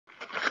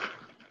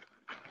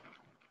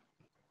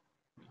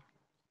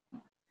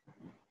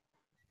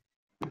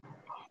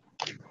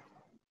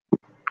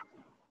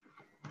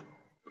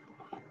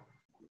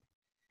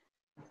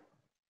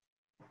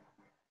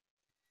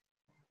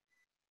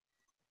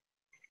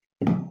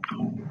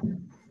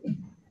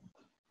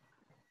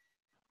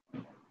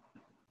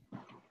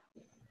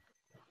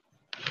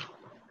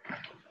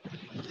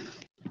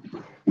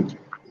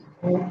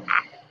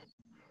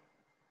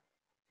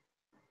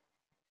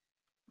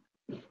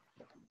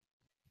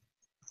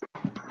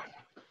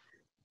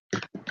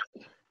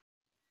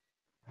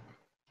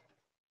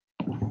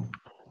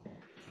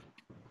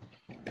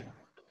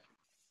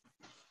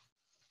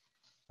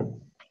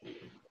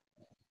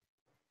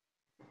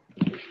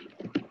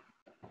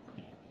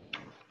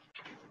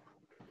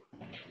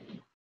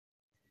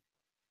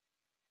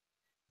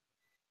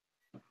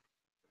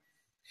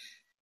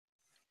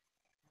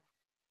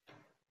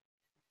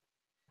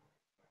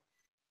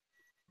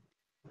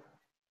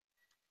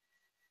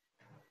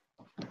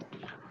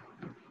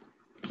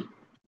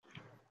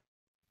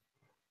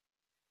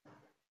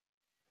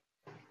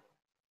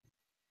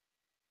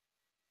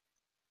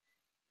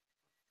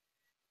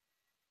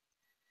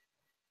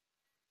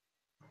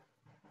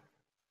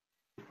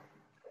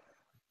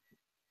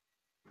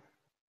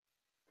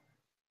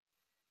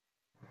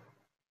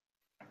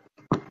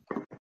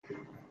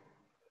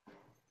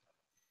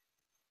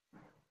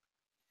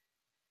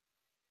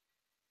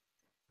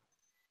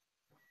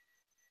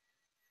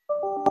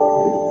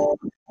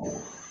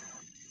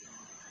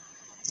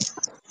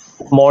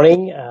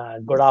Morning,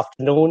 good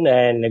afternoon,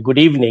 and good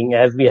evening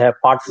as we have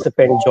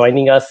participants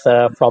joining us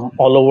from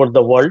all over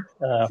the world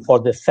for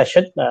this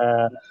session.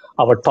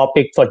 Our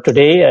topic for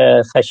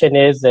today session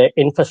is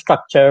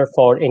infrastructure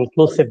for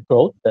inclusive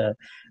growth,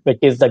 which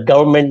is the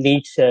government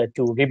needs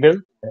to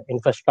rebuild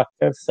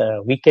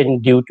infrastructures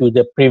weakened due to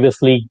the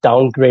previously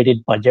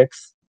downgraded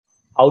budgets,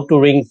 how to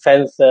ring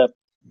fence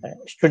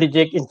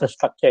strategic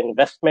infrastructure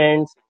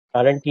investments,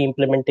 guarantee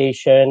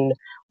implementation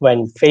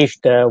when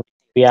faced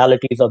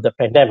realities of the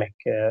pandemic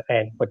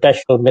and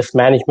potential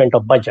mismanagement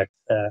of budgets,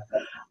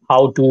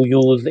 how to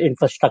use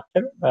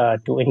infrastructure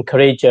to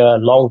encourage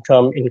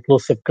long-term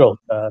inclusive growth.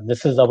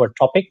 This is our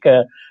topic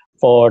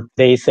for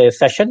today's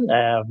session.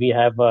 We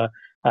have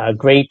a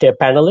great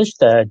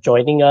panelist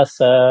joining us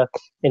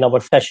in our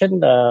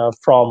session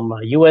from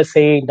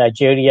USA,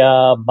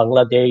 Nigeria,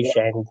 Bangladesh,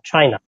 and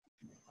China.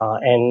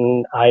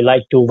 And I'd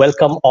like to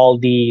welcome all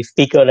the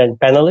speaker and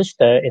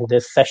panelists in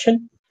this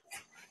session.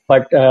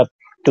 But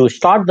to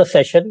start the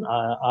session,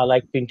 I'd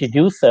like to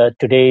introduce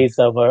today's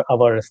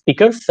our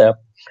speakers.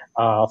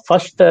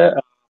 First,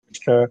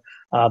 Mr.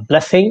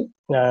 Blessing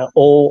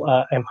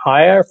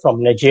Ayemhere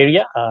from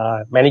Nigeria,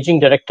 Managing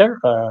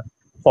Director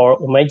for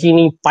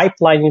Umugini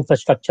Pipeline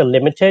Infrastructure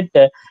Limited.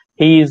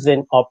 He is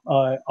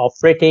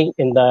operating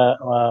in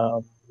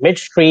the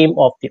midstream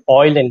of the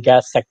oil and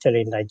gas sector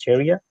in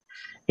Nigeria.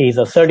 He is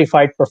a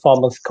certified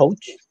performance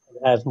coach,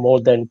 has more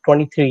than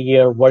 23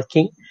 years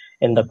working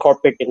in the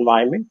corporate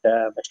environment.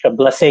 Mr.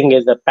 Blessing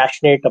is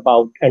passionate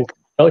about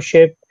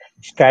entrepreneurship,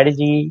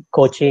 strategy,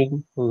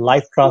 coaching,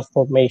 life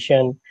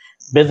transformation,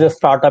 business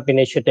startup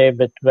initiative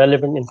with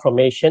relevant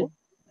information.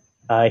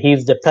 He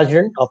is the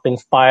president of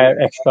Inspire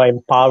Extra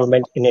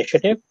Empowerment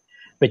Initiative,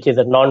 which is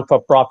a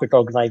non-for-profit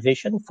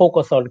organization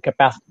focused on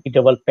capacity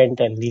development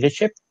and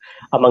leadership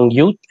among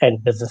youth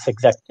and business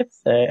executives,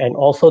 and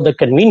also the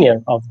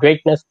convener of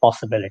Greatness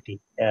Possibility.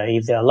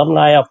 He's an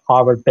alumni of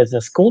Harvard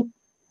Business School.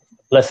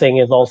 Blessing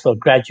is also a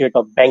graduate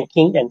of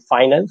banking and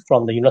finance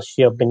from the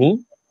University of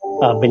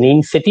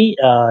Benin City.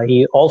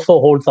 He also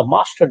holds a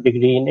master's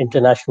degree in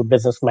international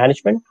business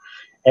management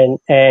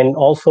and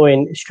also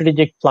in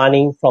strategic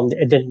planning from the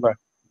Edinburgh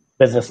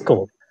Business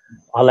School.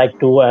 I'd like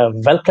to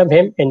welcome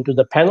him into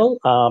the panel.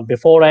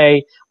 Before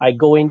I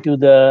go into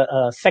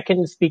the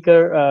second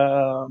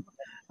speaker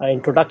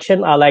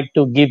introduction, I'd like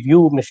to give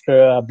you,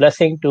 Mr.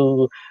 Blessing,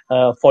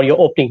 for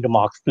your opening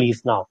remarks,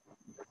 please, now.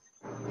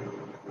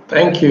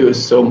 Thank you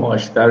so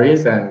much,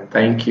 Tariq, and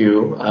thank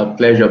you. A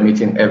pleasure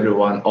meeting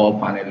everyone, all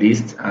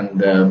panelists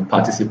and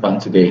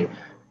participants today.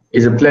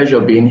 It's a pleasure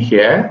being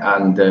here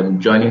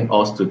and joining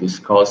us to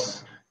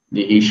discuss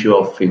the issue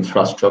of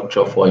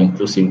infrastructure for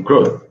inclusive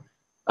growth.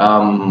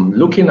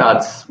 Looking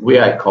at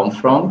where I come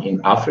from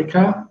in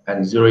Africa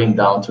and zeroing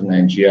down to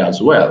Nigeria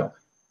as well,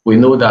 we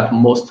know that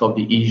most of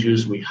the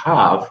issues we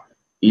have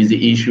is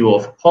the issue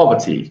of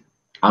poverty.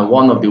 And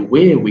one of the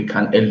ways we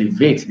can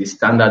elevate the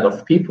standard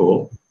of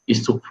people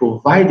is to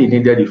provide the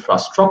needed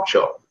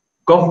infrastructure.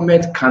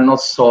 Government cannot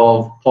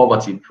solve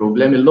poverty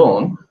problem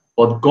alone,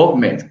 but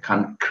government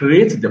can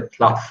create the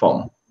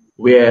platform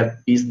where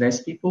business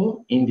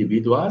people,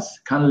 individuals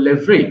can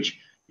leverage,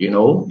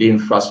 the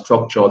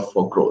infrastructure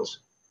for growth.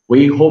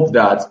 We hope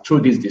that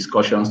through these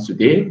discussions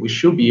today, we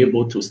should be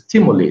able to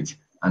stimulate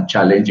and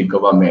challenge the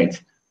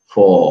government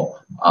for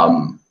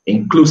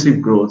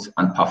inclusive growth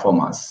and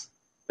performance.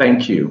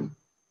 Thank you.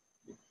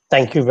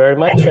 Thank you very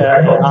much.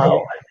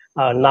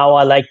 Now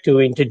I'd like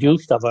to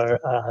introduce our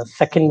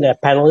second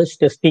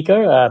panelist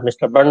speaker,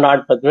 Mr.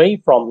 Bertrand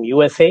Badre from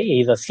USA.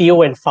 He's a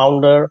CEO and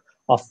founder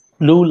of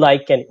Blue,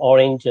 Like, and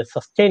Orange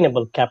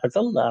Sustainable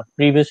Capital.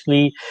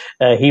 Previously,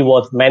 he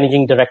was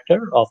managing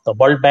director of the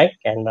World Bank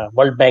and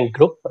World Bank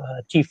Group,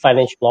 chief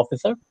financial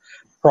officer.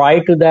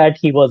 Prior to that,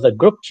 he was a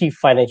group chief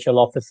financial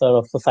officer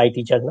of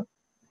Society Generale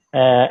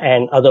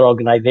and other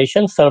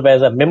organizations, served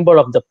as a member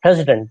of the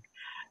president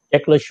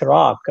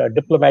Chirac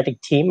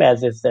diplomatic team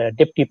as his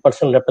deputy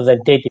personal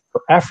representative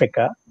for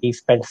Africa. He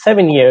spent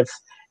 7 years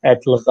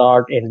at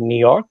Lazard in New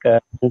York,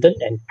 London,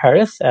 and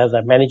Paris as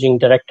a managing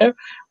director,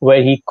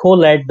 where he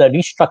co-led the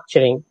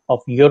restructuring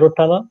of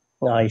Eurotunnel.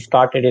 He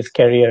started his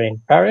career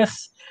in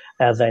Paris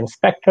as an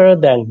inspector,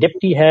 then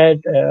deputy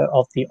head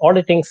of the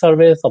auditing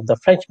service of the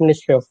French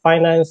Ministry of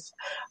Finance.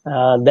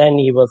 Then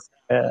he was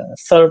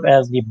served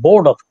as the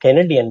board of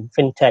Canadian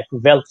fintech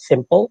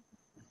Wealthsimple,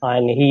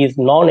 and he is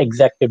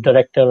non-executive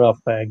director of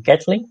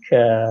Getlink.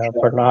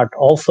 Bernard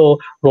also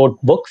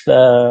wrote books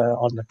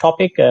on the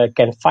topic,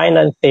 Can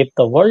Finance Save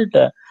the World?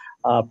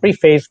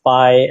 Prefaced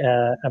by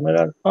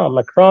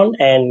Macron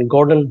and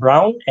Gordon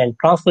Brown and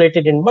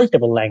translated in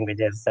multiple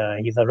languages.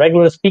 He's a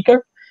regular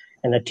speaker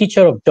and a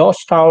teacher of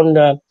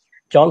Georgetown,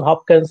 Johns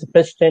Hopkins,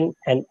 Princeton,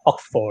 and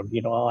Oxford.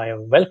 I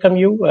welcome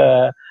you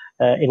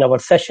in our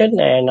session,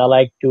 and I'd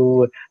like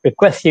to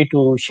request you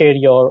to share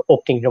your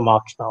opening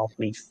remarks now,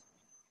 please.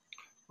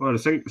 Well,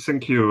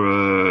 thank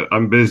you.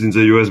 I'm based in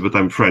the US, but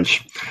I'm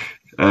French.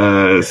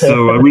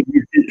 So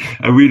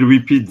I will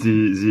repeat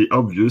the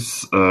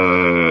obvious.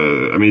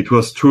 It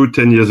was true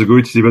 10 years ago.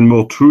 It's even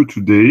more true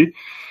today.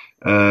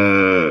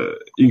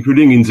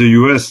 including in the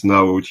US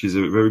now, which is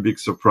a very big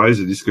surprise,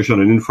 a discussion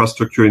on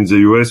infrastructure in the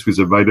US with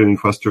the Biden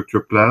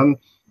infrastructure plan.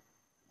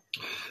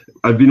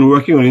 I've been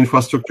working on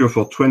infrastructure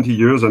for 20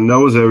 years, and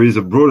now there is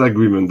a broad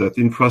agreement that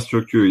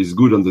infrastructure is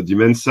good on the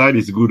demand side,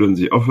 it's good on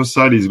the offer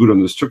side, it's good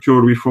on the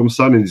structural reform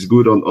side, and it's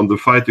good on the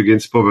fight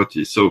against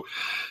poverty. So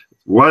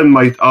one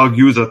might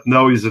argue that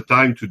now is the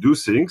time to do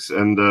things,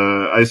 and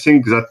I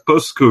think that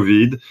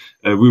post-COVID,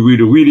 we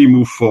will really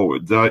move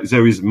forward.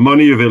 There is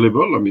money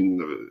available. I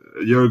mean,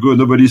 a year ago,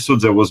 nobody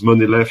thought there was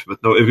money left,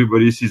 but now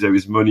everybody sees there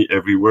is money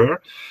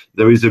everywhere.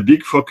 There is a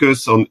big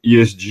focus on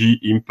ESG,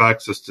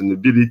 impact,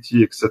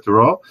 sustainability,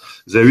 etc.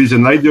 There is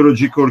an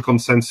ideological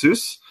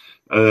consensus,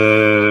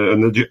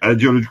 an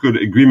ideological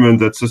agreement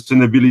that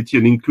sustainability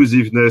and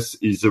inclusiveness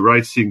is the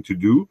right thing to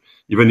do,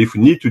 even if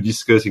we need to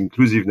discuss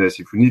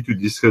inclusiveness, if we need to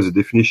discuss the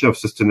definition of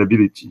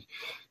sustainability.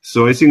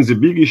 So I think the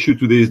big issue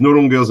today is no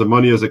longer the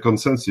money as a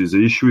consensus.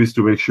 The issue is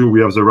to make sure we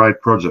have the right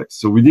projects.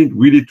 So we need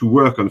really to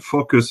work and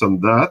focus on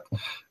that,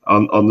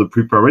 on the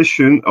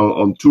preparation,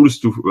 on tools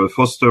to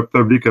foster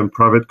public and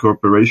private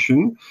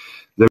cooperation.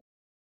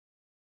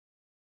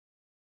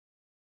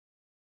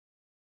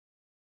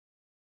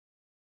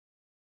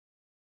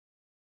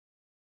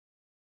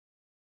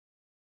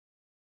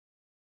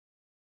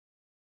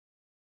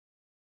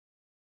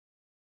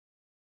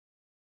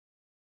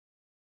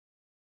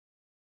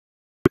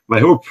 My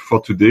hope for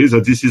today is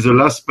that this is the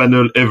last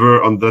panel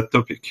ever on that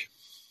topic.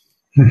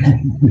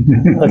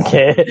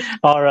 Okay,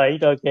 all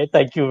right, okay,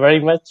 thank you very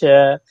much.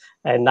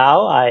 And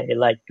now I'd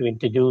like to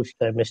introduce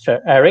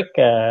Mr. Erik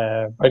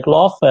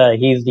Berglof.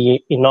 He's the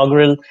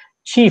inaugural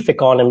chief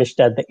economist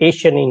at the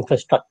Asian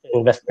Infrastructure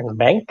Investment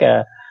Bank.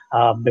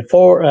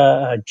 Before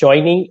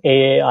joining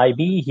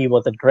AIIB, he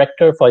was a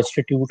director for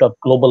Institute of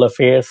Global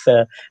Affairs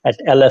at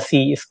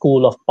LSE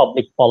School of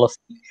Public Policy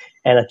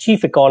and a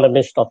chief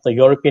economist of the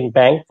European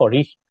Bank for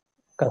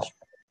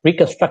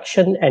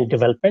Reconstruction and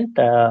Development.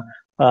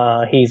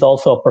 He's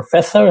also a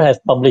professor, has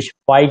published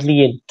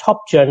widely in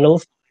top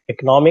journals,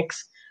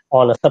 economics,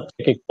 on a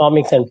subject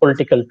economics and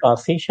political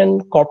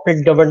transition,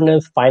 corporate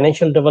governance,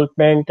 financial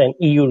development, and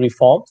EU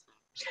reforms.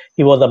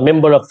 He was a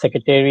member of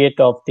Secretariat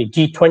of the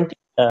G20.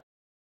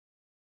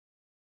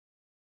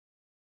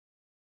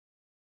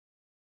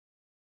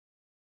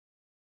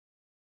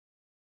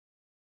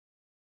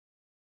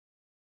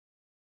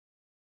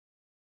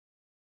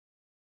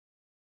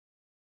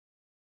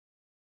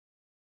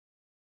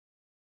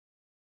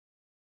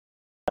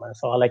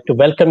 So I'd like to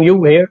welcome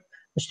you here,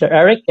 Mr.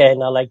 Erik,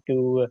 and I'd like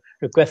to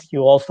request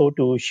you also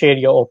to share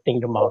your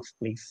opening remarks,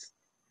 please.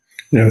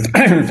 Yes,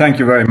 thank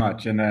you very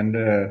much. And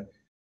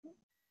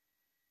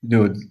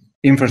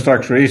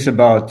infrastructure is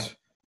about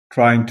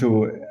trying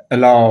to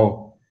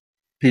allow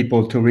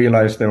people to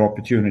realize their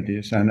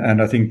opportunities.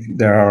 And I think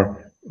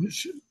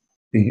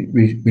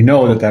we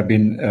know that there have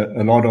been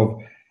a lot of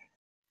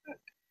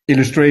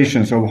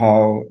illustrations of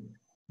how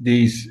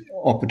these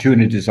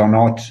opportunities are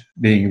not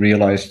being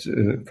realized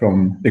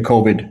from the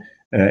COVID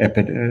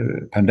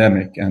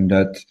pandemic, and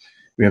that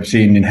we have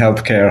seen in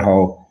healthcare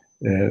how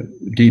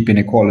deep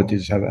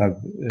inequalities have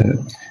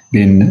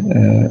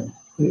been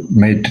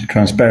made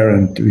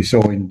transparent. We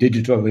saw in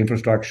digital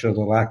infrastructure,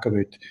 the lack of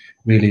it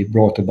really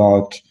brought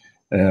about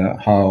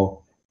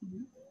how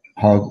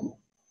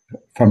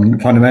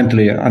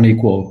fundamentally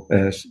unequal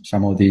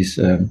some of these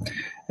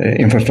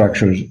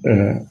infrastructures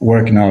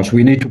work now. So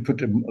we need to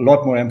put a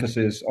lot more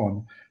emphasis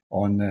on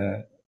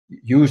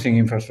using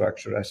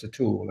infrastructure as a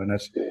tool. And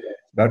as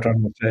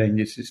Bertrand was saying,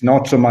 it's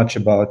not so much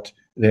about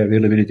the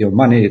availability of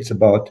money, it's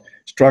about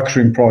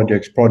structuring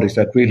projects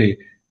that really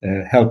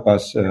help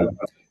us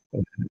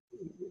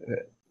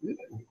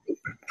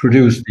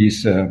produce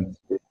these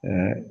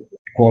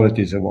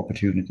qualities of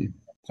opportunity.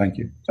 Thank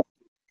you.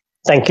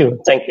 Thank you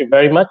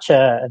very much.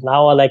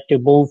 Now I'd like to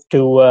move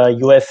to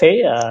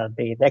USA.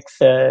 The next,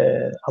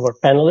 our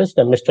panelist,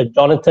 Mr.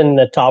 Jonathan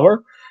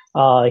Tower.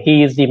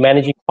 He is the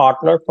managing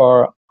partner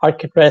for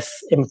Arctaris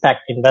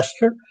Impact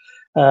Investor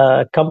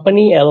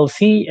Company,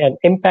 LLC, an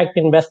impact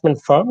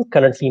investment firm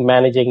currently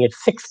managing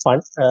its sixth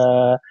fund,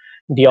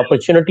 the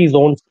Opportunity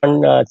Zone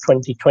Fund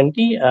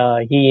 2020.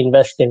 He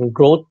invests in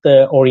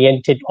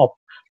growth-oriented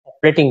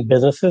operating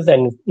businesses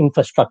and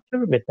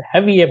infrastructure with a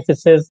heavy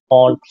emphasis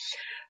on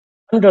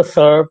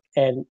underserved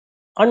and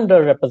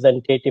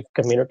underrepresented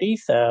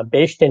communities,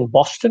 based in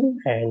Boston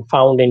and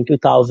founded in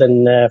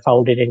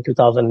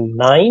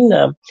 2009,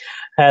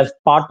 has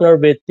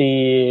partnered with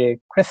the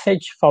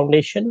Kresge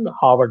Foundation,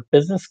 Harvard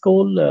Business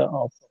School,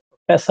 of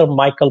Professor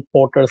Michael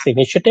Porter's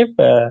initiative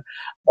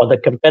for the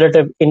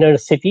competitive inner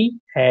city,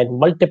 and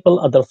multiple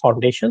other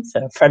foundations,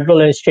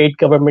 federal and state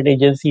government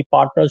agency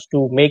partners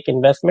to make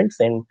investments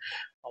in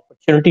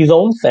opportunity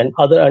zones and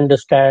other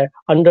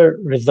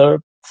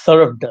under-served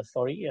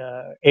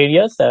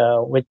areas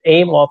with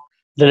aim of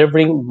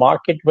delivering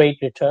market rate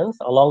returns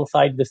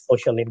alongside the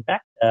social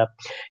impact.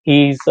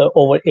 He's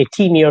over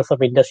 18 years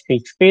of industry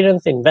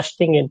experience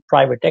investing in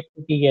private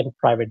equity and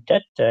private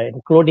debt,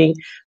 including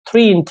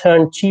 3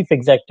 intern chief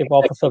executive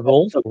officer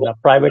roles in a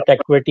private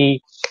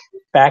equity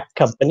backed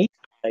company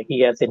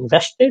He has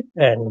invested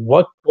and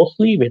worked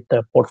closely with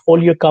the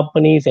portfolio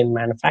companies in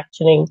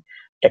manufacturing,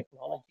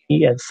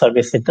 technology, and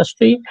service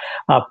industry.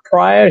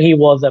 Prior, he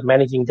was a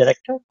managing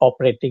director,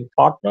 operating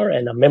partner,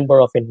 and a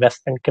member of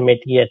investment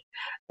committee at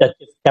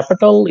Duchess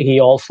Capital. He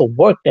also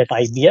worked at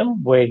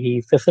IBM, where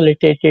he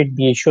facilitated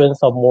the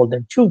issuance of more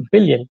than $2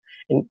 billion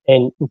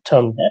in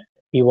term debt.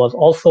 He was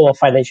also a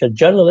financial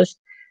journalist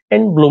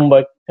in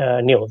Bloomberg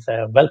News.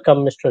 Welcome,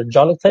 Mr.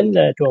 Jonathan,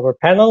 to our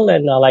panel,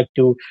 and I'd like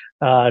to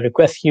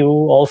request you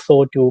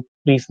also to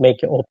please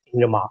make your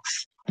opening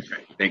remarks.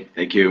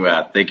 Thank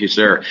you,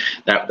 sir.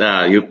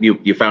 That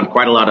you found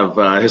quite a lot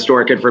of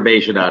historic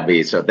information on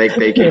me, so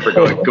thank you for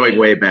going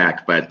way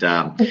back. But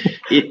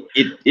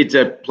it's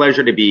a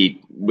pleasure to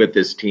be with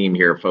this team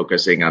here,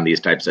 focusing on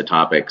these types of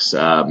topics.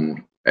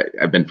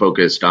 I've been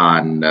focused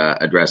on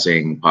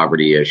addressing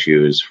poverty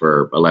issues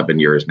for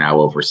 11 years now,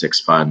 over 6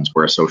 funds.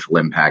 We're a social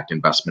impact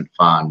investment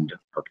fund.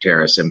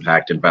 Arctaris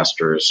Impact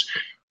Investors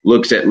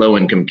looks at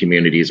low-income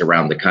communities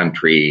around the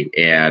country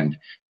and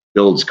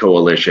builds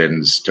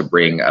coalitions to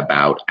bring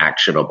about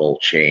actionable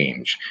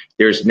change.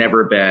 There's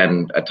never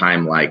been a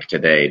time like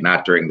today,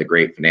 not during the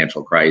great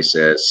financial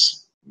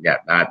crisis,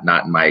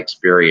 not in my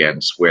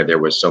experience, where there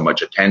was so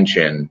much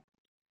attention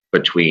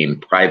between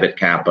private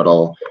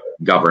capital,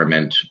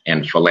 government,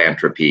 and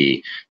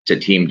philanthropy to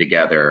team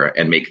together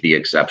and make the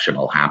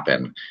exceptional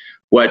happen.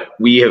 What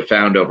we have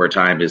found over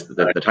time is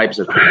that the types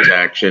of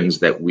transactions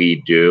that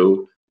we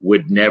do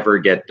would never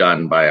get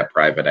done by a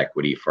private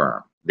equity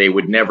firm. They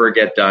would never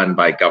get done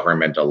by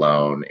government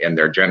alone, and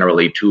they're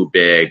generally too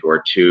big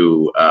or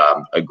too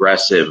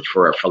aggressive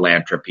for a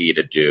philanthropy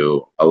to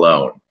do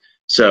alone.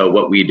 So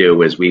what we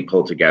do is we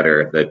pull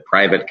together the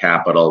private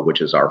capital, which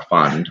is our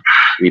fund.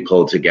 We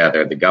pull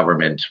together the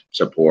government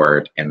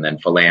support and then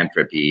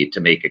philanthropy to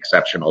make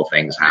exceptional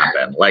things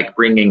happen, like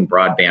bringing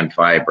broadband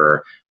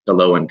fiber to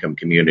low-income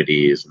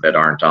communities that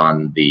aren't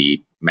on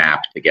the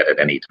map to get it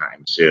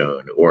anytime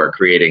soon, or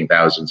creating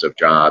thousands of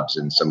jobs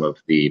in some of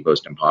the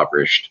most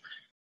impoverished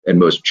and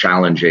most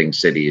challenging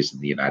cities in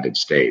the United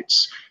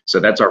States. So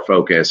that's our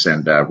focus,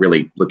 and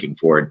really looking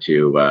forward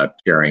to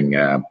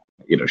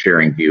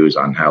sharing views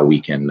on how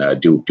we can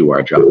do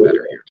our job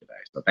better here today.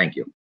 So thank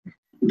you.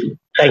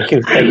 Thank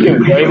you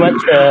very much,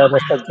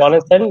 Mr.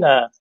 Jonathan.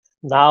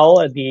 Now,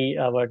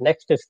 our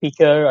next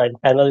speaker and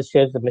panelist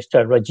is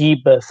Mr.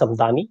 Rajeeb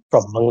Samdani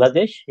from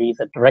Bangladesh. He's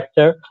a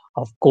director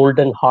of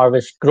Golden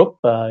Harvest Group.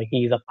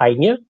 He's a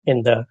pioneer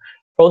in the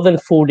frozen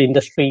food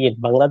industry in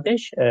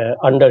Bangladesh.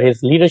 Under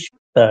his leadership,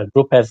 the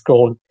group has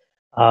grown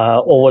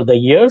over the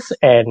years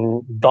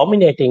and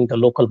dominating the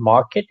local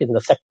market in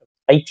the sector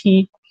of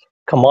IT,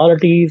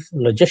 commodities,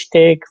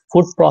 logistics,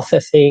 food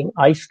processing,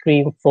 ice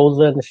cream,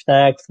 frozen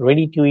snacks,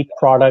 ready-to-eat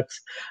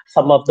products.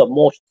 Some of the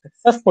most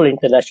successful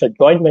international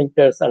joint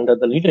ventures under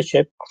the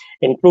leadership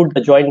include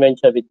the joint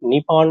venture with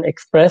Nippon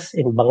Express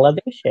in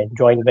Bangladesh and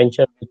joint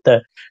venture with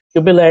the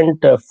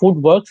Jubilant Food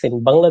Works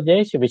in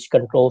Bangladesh, which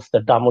controls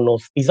the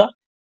Domino's Pizza.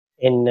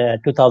 In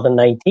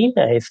 2019,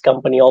 his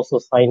company also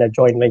signed a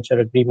joint venture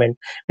agreement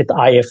with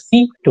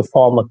IFC to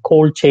form a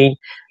cold chain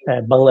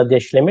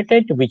Bangladesh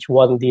Limited, which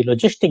won the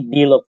Logistic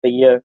Deal of the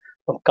Year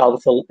from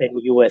Council in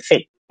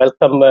USA.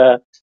 Welcome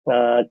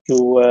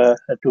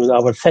to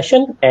our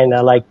session, and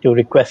I'd like to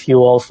request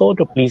you also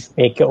to please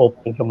make your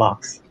opening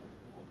remarks.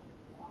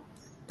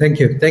 Thank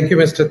you,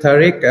 Mr.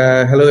 Tariq.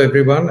 Hello,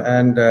 everyone,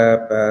 and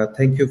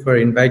thank you for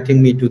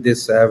inviting me to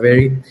this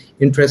very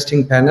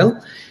interesting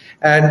panel.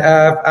 And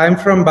I'm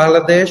from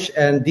Bangladesh,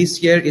 and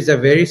this year is a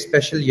very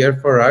special year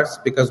for us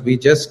because we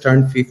just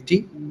turned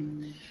 50.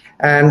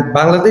 And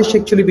Bangladesh,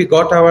 actually, we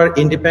got our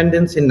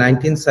independence in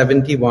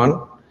 1971.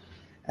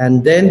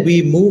 And then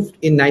we moved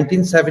in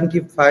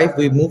 1975,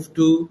 we moved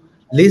to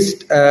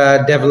least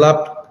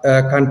developed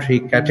country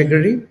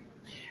category.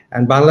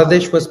 And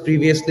Bangladesh was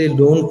previously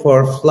known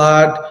for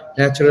flood,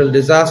 natural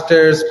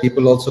disasters.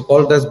 People also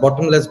called us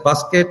bottomless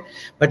basket.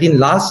 But in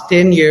last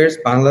 10 years,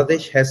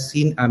 Bangladesh has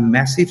seen a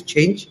massive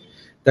change.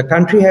 The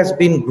country has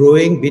been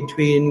growing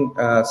between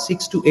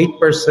 6 to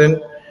 8%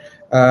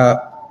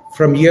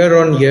 from year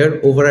on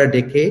year over a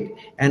decade.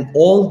 And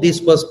all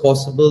this was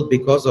possible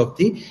because of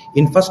the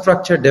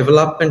infrastructure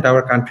development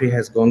our country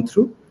has gone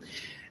through.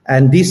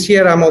 And this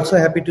year, I'm also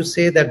happy to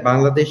say that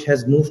Bangladesh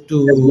has moved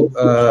to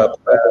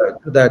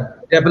the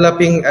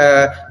developing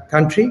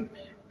country.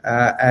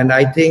 And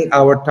I think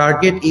our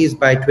target is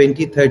by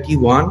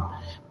 2031,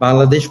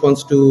 Bangladesh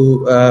wants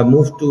to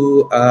move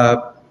to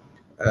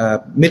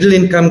middle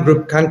income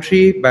group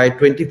country, by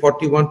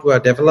 2041 to a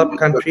developed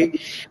country,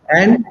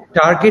 and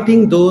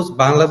targeting those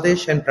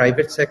Bangladesh and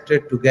private sector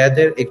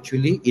together,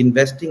 actually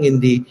investing in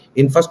the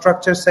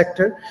infrastructure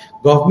sector.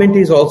 Government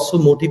is also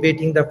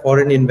motivating the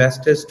foreign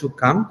investors to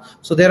come.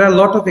 So there are a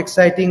lot of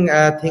exciting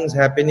things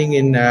happening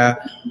in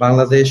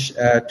Bangladesh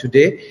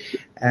today.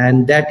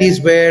 And that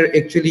is where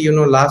actually,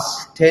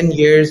 last 10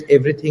 years,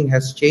 everything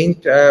has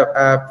changed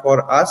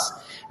for us.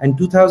 And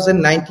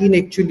 2019,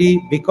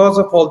 actually, because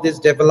of all this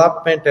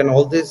development and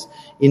all these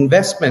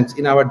investments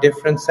in our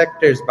different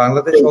sectors,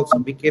 Bangladesh also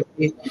became,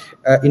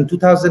 in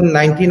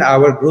 2019,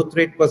 our growth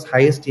rate was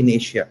highest in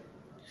Asia.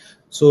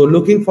 So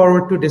looking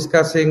forward to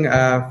discussing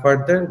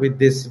further with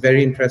this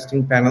very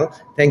interesting panel.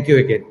 Thank you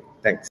again.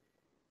 Thanks.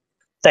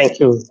 Thank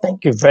you.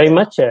 Thank you very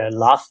much.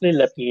 Lastly,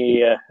 let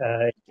me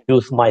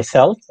introduce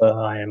myself.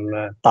 I am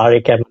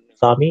Tariq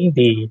Nizami,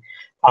 the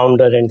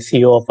founder and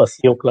CEO of a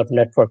CEO Club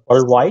Network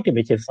Worldwide,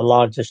 which is the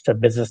largest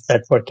business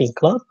networking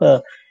club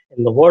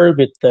in the world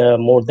with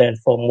more than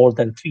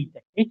 3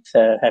 decades,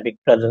 having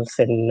presence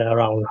in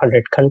around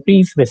 100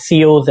 countries with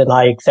CEOs and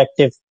high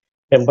executive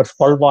members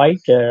worldwide.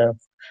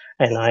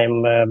 And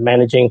I'm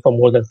managing for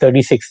more than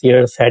 36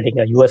 years, heading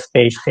a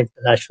US-based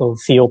international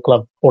CEO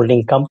Club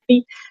holding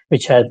company,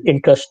 which has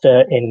interest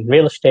in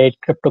real estate,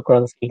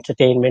 cryptocurrency,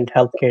 entertainment,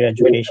 healthcare,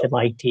 education,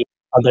 IT,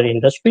 other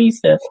industries.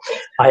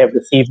 I have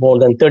received more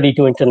than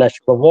 32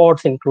 international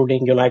awards,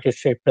 including United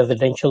States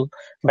Presidential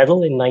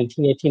Medal in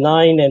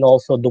 1989 and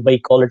also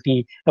Dubai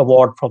Quality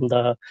Award from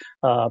the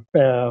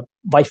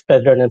Vice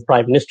President and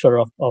Prime Minister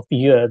of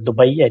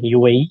Dubai and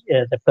UAE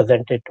that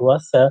presented to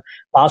us.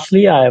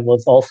 Lastly, I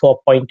was also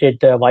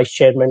appointed Vice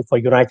Chairman for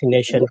United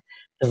Nations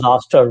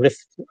Disaster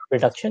Risk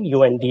Reduction,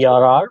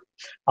 UNDRR,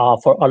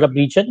 for Arab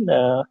region,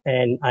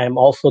 and I am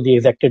also the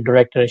Executive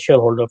Director and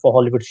shareholder for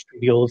Hollywood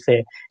Studios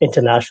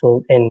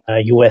International in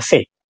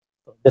USA.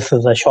 This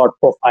is a short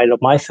profile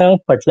of myself,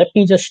 but let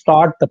me just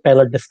start the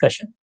panel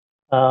discussion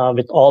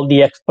with all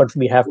the experts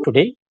we have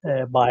today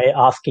by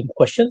asking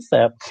questions.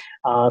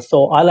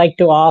 So I like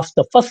to ask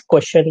the first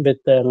question with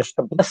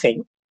Mr.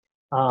 Blessing.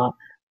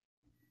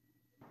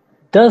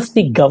 Does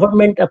the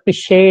government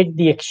appreciate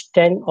the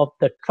extent of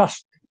the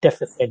trust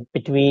deficit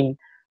between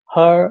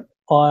her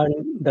and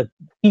the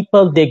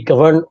people they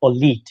govern or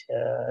lead?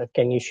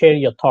 Can you share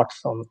your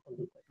thoughts on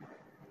that?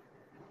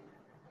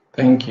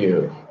 Thank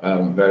you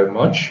very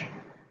much.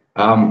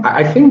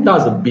 I think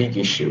that's a big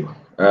issue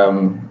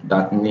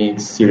that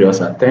needs serious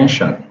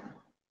attention.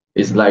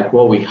 It's like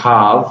what we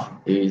have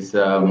is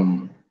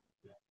the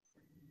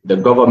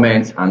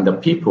government and the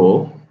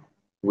people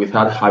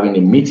without having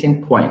a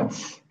meeting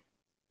point.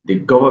 The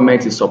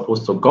government is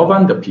supposed to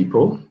govern the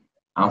people,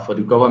 and for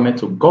the government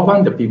to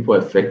govern the people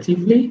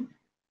effectively,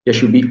 there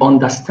should be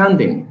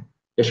understanding.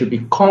 There should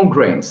be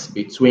congruence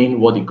between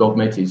what the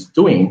government is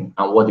doing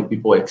and what the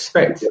people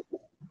expect.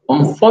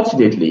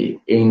 Unfortunately,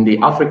 in the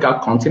Africa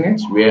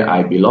continent where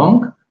I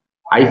belong,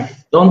 I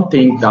don't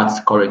think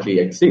that currently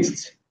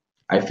exists.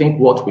 I think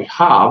what we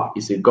have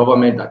is a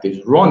government that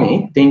is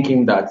running,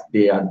 thinking that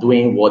they are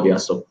doing what they are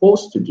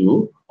supposed to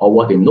do or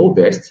what they know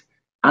best,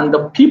 and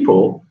the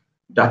people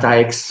that are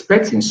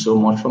expecting so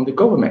much from the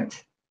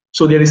government.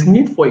 So there is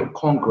need for a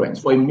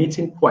congruence, for a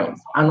meeting point.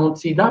 And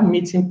until that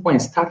meeting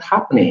point starts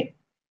happening,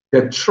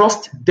 the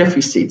trust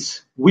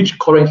deficits which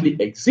currently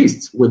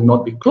exists will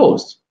not be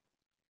closed.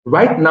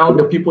 Right now,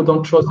 the people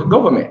don't trust the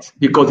government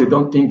because they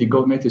don't think the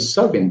government is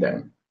serving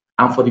them.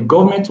 And for the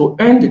government to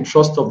earn the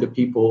trust of the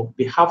people,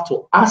 they have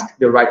to ask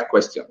the right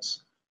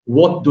questions.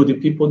 What do the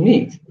people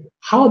need?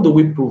 How do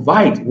we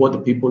provide what the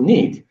people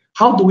need?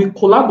 How do we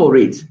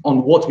collaborate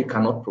on what we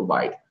cannot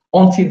provide?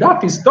 Until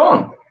that is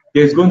done,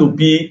 there's going to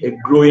be a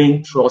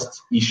growing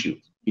trust issue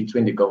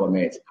between the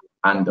government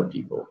and the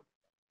people.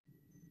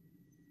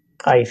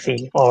 I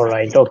see. All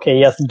right. Okay.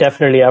 Yes,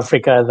 definitely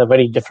Africa is a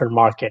very different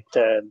market.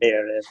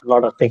 There's a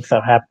lot of things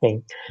are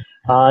happening.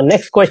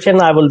 Next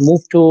question, I will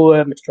move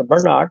to Mr.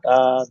 Bertrand.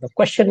 The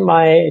question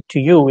to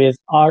you is,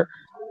 are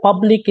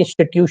public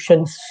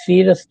institutions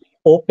seriously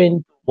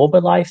open to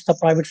mobilize the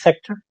private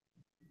sector?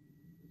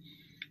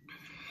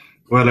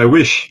 Well, I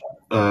wish.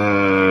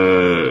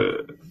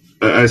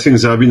 I think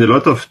there have been a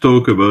lot of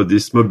talk about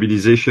this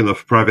mobilization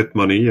of private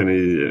money,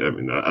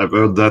 and I've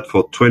heard that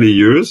for 20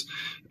 years.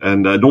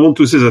 And I don't want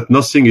to say that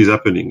nothing is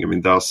happening. I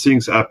mean, there are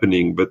things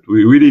happening, but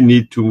we really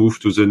need to move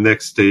to the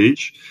next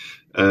stage.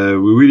 We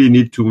really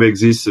need to make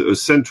this a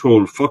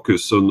central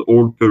focus on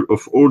all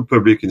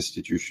public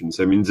institutions.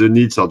 I mean, the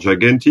needs are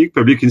gigantic.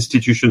 Public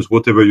institutions,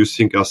 whatever you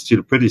think, are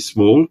still pretty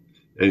small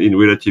in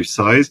relative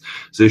size.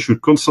 They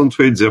should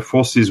concentrate their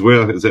forces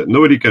where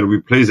nobody can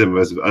replace them,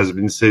 as has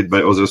been said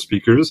by other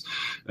speakers,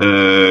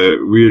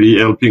 really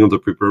helping on the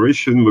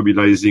preparation,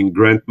 mobilizing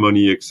grant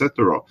money,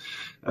 etc.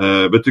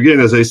 But again,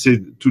 as I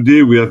said,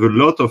 today we have a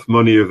lot of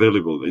money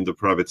available in the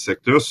private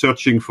sector,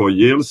 searching for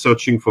yield,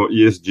 searching for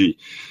ESG.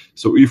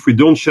 So if we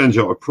don't change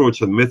our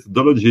approach and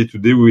methodology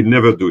today, we will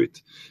never do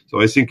it. So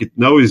I think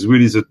now is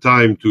really the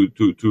time to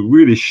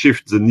really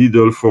shift the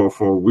needle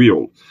for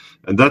real.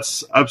 And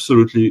that's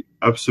absolutely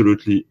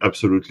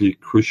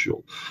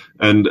crucial.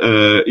 And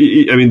I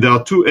mean, there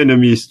are two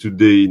enemies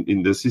today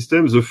in the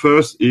system. The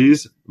first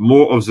is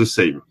more of the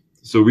same.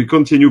 So we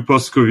continue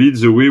post-COVID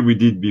the way we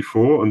did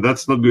before, and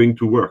that's not going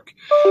to work.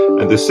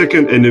 And the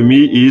second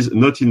enemy is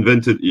not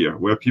invented here,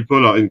 where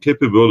people are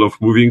incapable of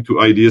moving to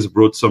ideas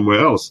brought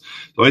somewhere else.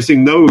 So I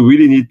think now we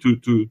really need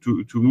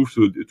to move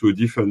to a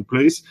different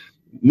place.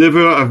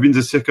 Never have been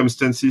the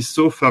circumstances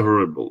so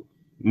favorable.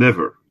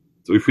 Never.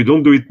 So if we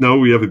don't do it now,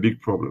 we have a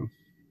big problem.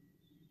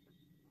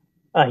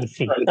 I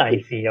see.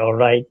 All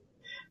right.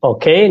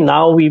 Okay,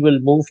 now we will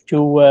move to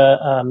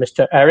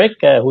Mr.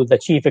 Erik, who's the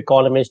chief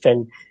economist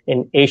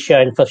in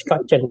Asia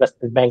Infrastructure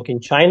Investment Bank in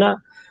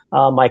China.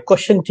 My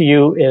question to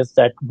you is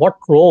that what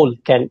role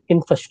can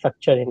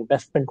infrastructure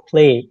investment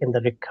play in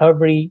the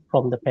recovery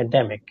from the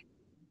pandemic?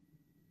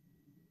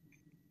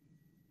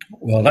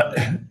 Well,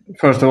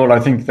 first of all, I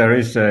think there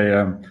is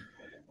the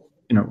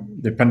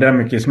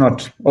pandemic is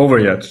not over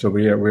yet, so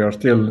we are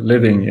still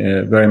living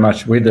very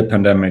much with the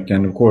pandemic,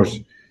 and of course,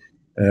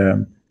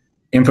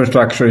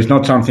 infrastructure is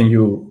not something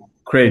you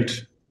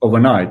create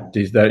overnight.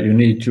 Is that you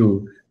need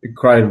to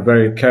require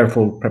very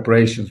careful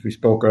preparations. We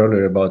spoke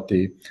earlier about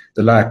the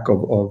lack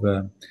of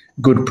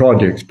good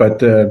projects, but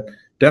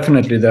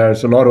definitely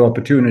there's a lot of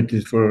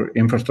opportunities for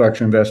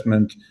infrastructure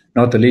investment,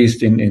 not the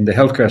least in the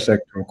healthcare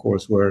sector, of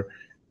course, where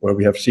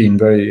we have seen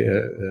very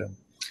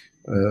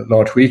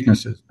large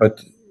weaknesses.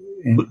 But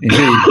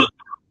indeed,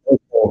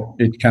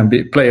 it can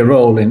play a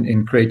role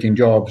in creating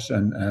jobs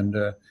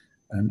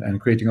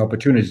and creating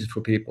opportunities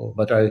for people.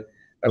 But I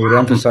would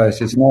emphasize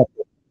it's not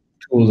a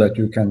tool that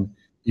you can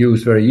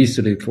use very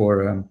easily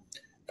for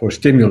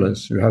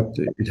stimulus.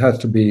 It has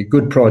to be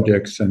good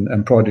projects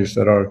and projects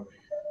that are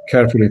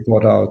carefully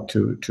thought out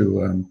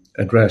to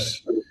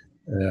address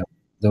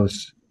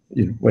those,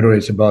 whether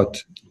it's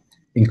about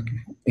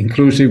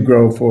inclusive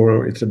growth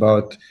or it's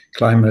about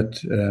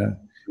climate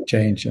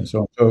change and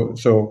so on.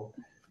 So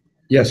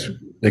yes,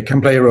 they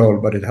can play a role,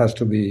 but it has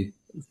to be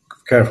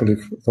carefully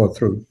thought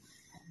through.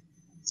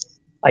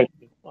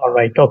 All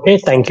right. Okay.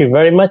 Thank you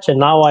very much. And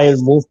now I'll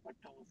move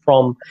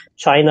from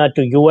China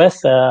to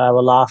US. I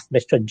will ask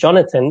Mr.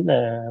 Jonathan,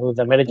 who's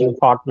the managing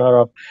partner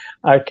of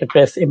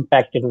Arctaris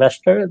Impact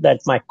Investor,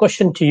 that my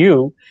question to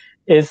you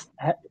is,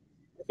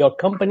 your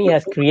company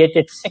has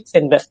created 6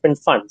 investment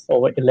funds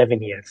over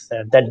 11 years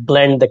that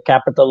blend the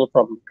capital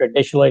from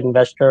traditional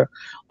investor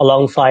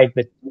alongside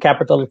with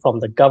capital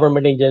from the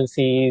government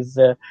agencies.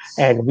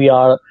 And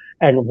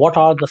what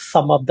are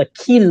some of the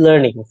key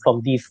learning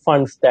from these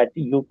funds that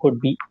you could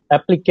be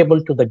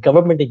applicable to the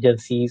government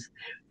agencies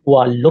who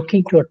are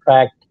looking to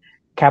attract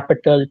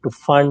capital to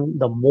fund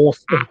the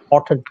most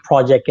important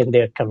project in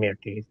their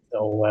communities?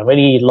 So a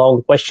very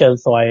long question,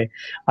 so I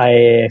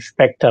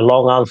expect a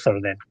long answer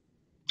then.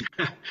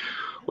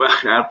 Well,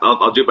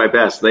 I'll do my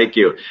best. Thank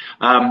you.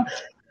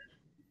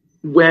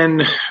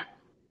 When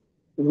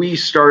we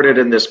started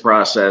in this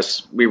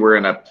process, we were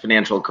in a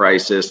financial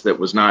crisis that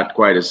was not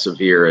quite as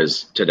severe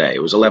as today.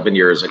 It was 11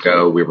 years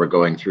ago. We were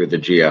going through the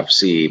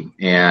GFC,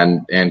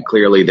 and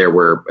clearly there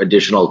were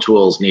additional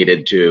tools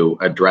needed to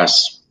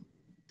address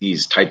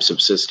these types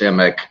of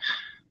systemic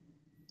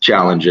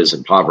challenges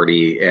and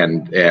poverty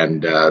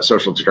and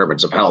social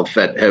determinants of health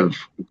that have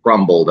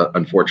crumbled,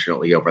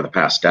 unfortunately, over the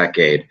past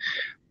decade.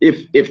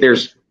 If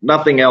there's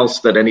nothing else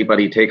that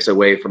anybody takes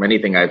away from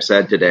anything I've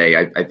said today,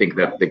 I think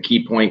that the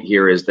key point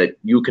here is that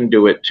you can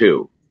do it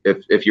too.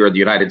 If you're in the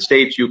United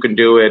States, you can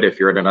do it. If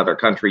you're in another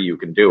country, you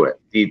can do it.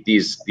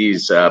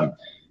 These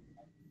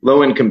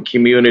low-income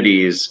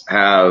communities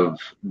have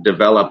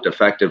developed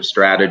effective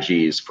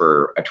strategies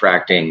for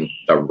attracting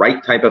the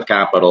right type of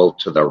capital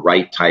to the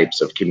right types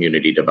of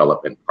community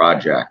development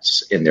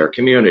projects in their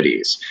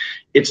communities.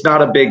 It's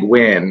not a big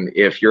win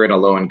if you're in a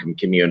low-income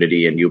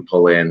community and you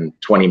pull in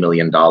 $20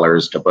 million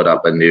to put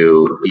up a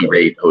new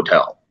E-rate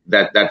hotel.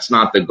 That's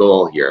not the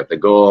goal here. The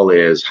goal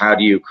is, how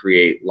do you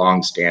create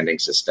long-standing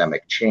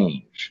systemic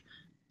change?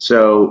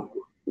 So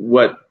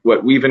what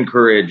we've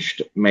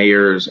encouraged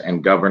mayors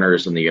and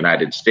governors in the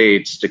United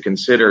States to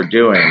consider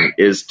doing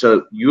is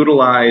to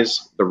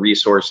utilize the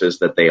resources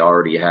that they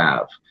already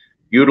have.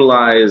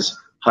 Utilize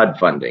HUD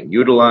funding,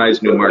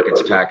 utilize new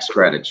markets tax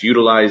credits,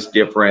 utilize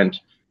different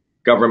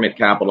government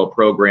capital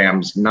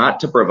programs, not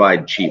to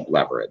provide cheap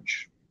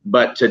leverage,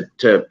 but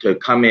to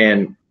come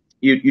in.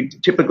 You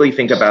typically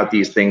think about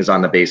these things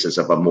on the basis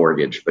of a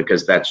mortgage,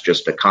 because that's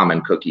just a common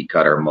cookie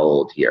cutter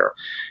mold here.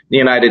 In the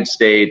United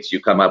States,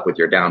 you come up with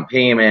your down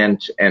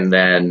payment, and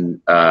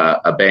then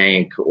a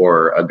bank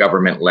or a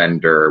government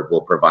lender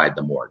will provide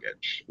the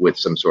mortgage with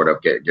some sort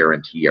of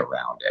guarantee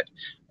around it.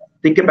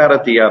 Think about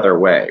it the other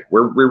way.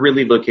 We're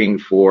really looking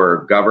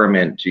for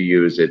government to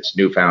use its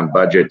newfound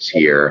budgets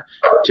here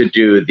to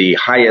do the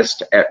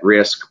highest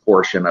at-risk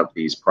portion of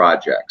these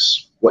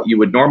projects. What you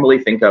would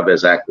normally think of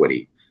as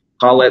equity.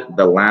 Call it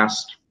the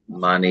last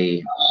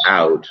money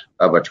out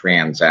of a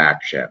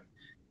transaction.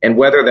 And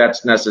whether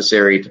that's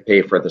necessary to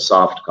pay for the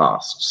soft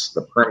costs,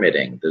 the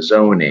permitting, the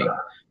zoning,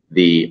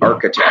 the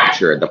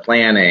architecture, the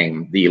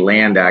planning, the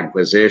land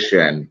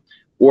acquisition,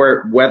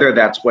 or whether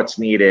that's what's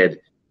needed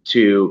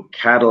to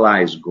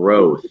catalyze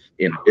growth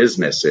in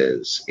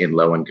businesses in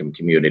low-income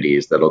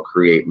communities that'll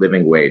create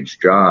living wage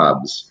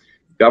jobs,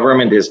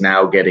 government is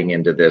now getting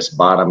into this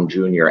bottom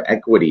junior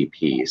equity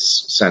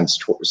piece since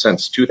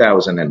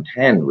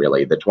 2010,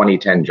 really, the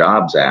 2010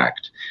 Jobs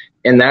Act.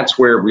 And that's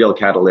where real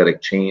catalytic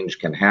change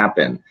can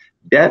happen.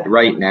 Debt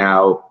right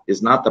now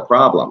is not the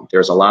problem.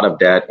 There's a lot of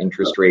debt.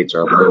 Interest rates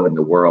are low in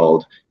the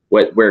world.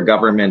 Where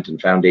government and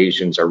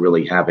foundations are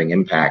really having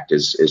impact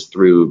is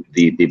through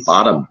the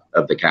bottom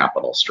of the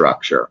capital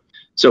structure.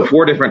 So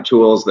 4 different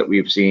tools that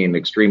we've seen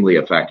extremely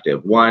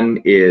effective.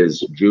 One is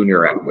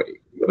junior equity,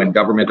 when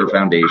government or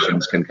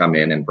foundations can come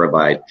in and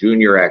provide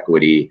junior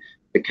equity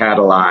to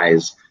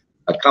catalyze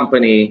a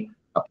company,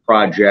 a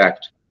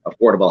project,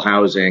 affordable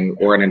housing,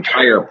 or an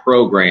entire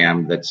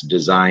program that's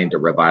designed to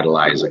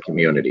revitalize a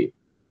community.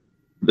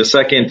 The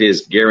second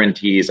is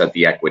guarantees at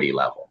the equity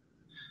level.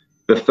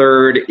 The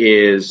third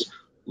is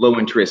low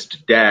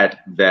interest debt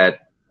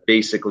that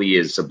basically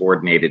is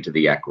subordinated to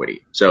the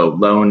equity. So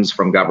loans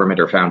from government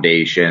or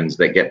foundations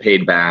that get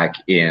paid back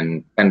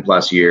in 10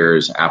 plus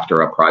years after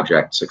a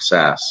project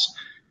success.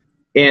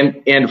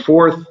 And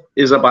fourth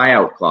is a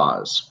buyout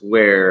clause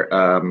where,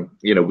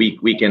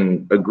 we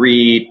can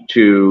agree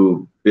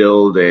to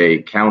build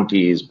a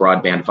county's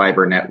broadband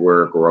fiber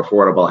network or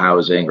affordable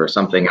housing or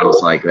something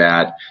else like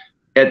that.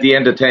 At the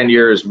end of 10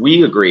 years,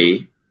 we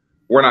agree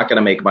we're not going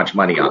to make much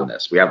money on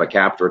this. We have a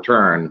capped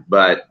return,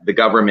 but the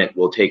government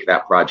will take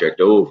that project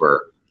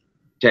over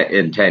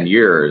in 10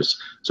 years.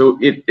 So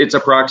it's a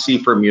proxy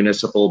for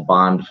municipal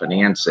bond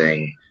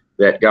financing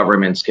that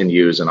governments can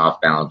use in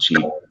off-balance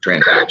sheet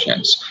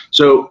transactions.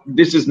 So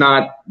this is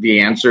not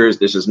the answers.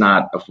 This is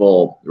not a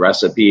full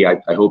recipe. I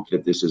hope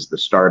that this is the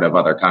start of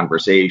other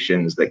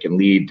conversations that can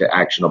lead to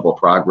actionable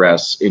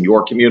progress in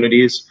your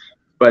communities.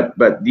 But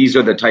these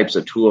are the types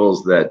of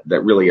tools that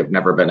really have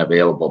never been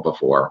available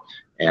before.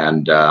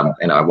 And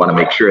I want to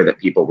make sure that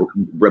people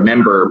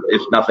remember,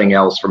 if nothing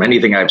else, from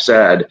anything I've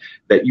said,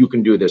 that you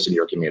can do this in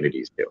your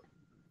communities too.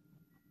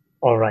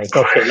 All right.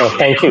 Okay. No,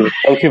 thank you.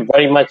 Thank you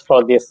very much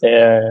for this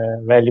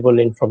valuable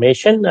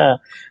information.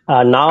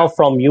 Now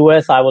from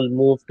US, I will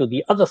move to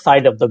the other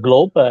side of the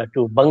globe,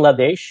 to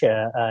Bangladesh,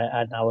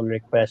 and I will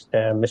request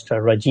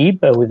Mr. Rajeeb,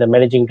 who is the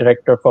Managing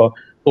Director for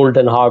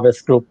Golden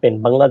Harvest Group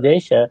in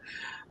Bangladesh.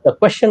 The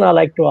question I'd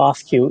like to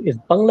ask you is,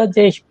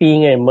 Bangladesh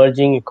being an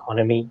emerging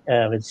economy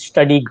with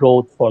steady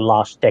growth for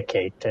last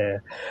decade,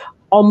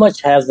 how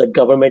much has the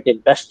government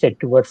invested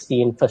towards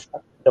the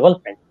infrastructure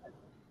development?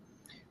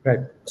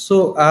 Right.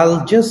 So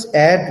I'll just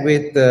add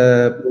with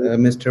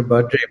Mr.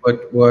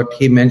 Badre what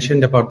he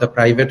mentioned about the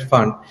private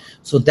fund.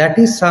 So that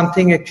is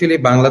something actually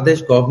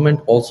Bangladesh government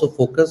also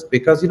focused,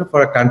 because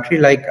for a country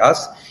like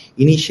us,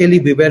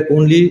 initially we were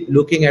only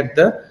looking at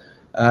the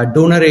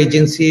donor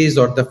agencies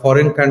or the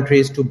foreign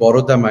countries to borrow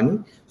the money.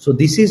 So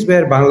this is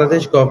where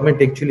Bangladesh government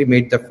actually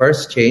made the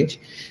first change.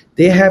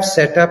 They have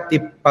set up the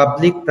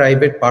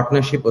Public-Private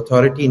Partnership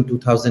Authority in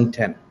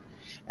 2010.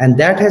 And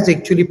that has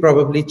actually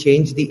probably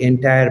changed the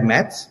entire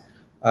maths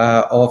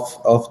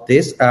of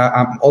this.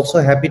 I'm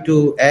also happy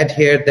to add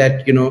here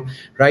that,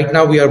 right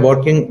now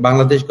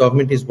Bangladesh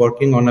government is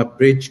working on a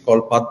bridge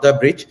called Padda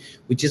Bridge,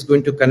 which is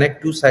going to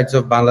connect 2 sides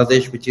of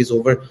Bangladesh, which is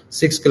over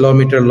 6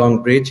 kilometer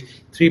long bridge,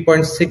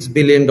 $3.6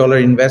 billion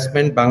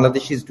investment.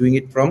 Bangladesh is doing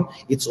it from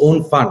its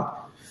own fund.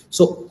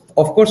 So,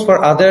 of course,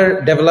 for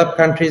other developed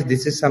countries,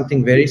 this is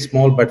something very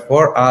small, but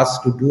for us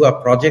to do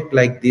a project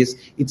like this,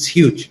 it's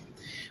huge.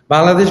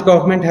 Bangladesh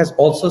government has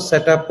also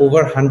set up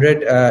over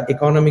 100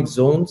 economic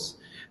zones,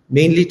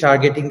 mainly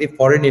targeting the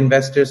foreign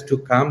investors to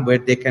come, where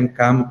they can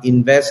come,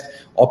 invest,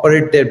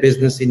 operate their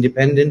business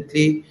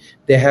independently.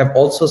 They have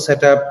also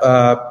set up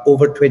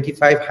over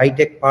 25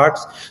 high-tech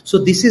parks. So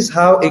this is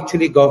how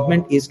actually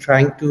government is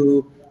trying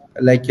to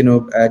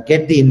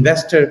get the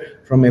investor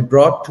from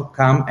abroad to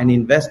come and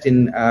invest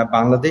in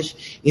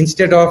Bangladesh,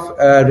 instead of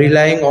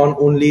relying on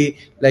only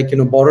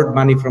borrowed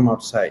money from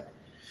outside.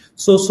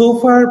 So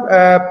far,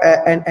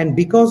 and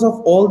because of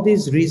all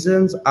these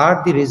reasons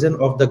are the reason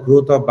of the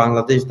growth of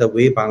Bangladesh, the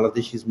way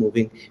Bangladesh is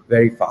moving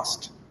very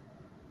fast.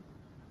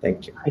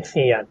 Thank you. I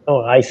see.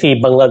 I see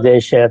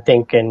Bangladesh, I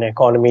think, in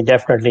economy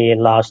definitely in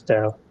last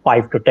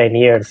 5 to 10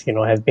 years,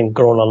 has been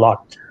grown a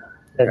lot.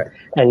 Right.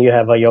 And you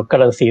have your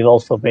currency is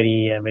also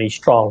very, very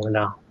strong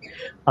now.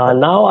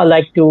 Now I'd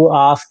like to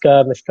ask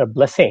Mr.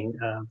 Blessing.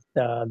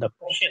 The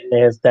question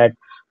is that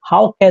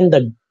how can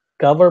the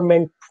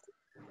government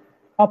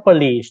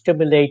properly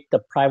stimulate the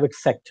private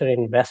sector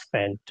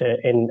investment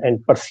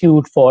in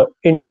pursuit for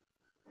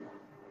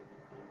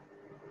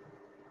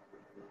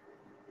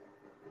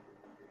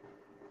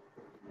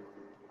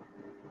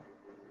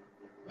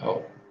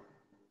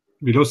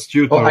We lost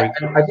you, Tariq.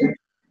 I think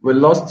we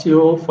lost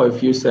you for a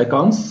few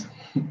seconds.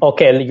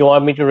 Okay, you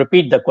want me to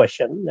repeat the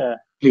question?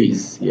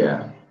 Please,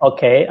 yeah.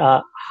 Okay,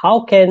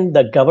 how can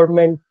the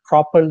government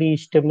properly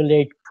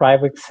stimulate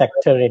private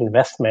sector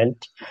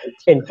investment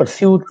in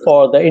pursuit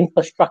for the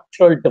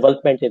infrastructural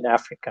development in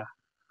Africa?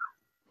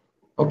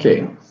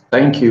 Okay,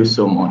 thank you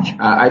so much.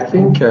 I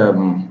think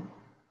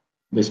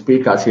the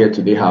speakers here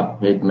today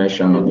have made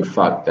mention of the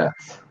fact that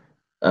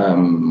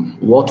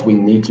what we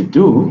need to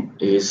do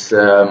is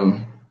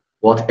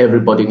what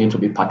everybody needs to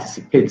be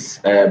participants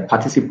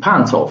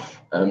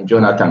of.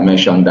 Jonathan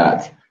mentioned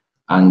that.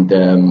 And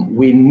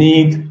we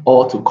need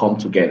all to come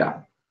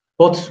together.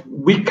 But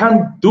we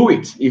can't do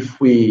it if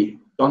we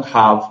don't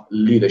have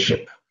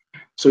leadership.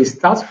 So it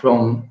starts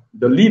from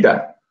the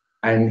leader.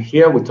 And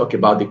here we talk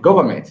about the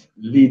government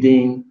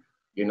leading,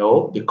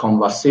 the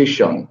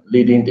conversation,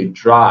 leading the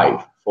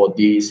drive for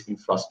this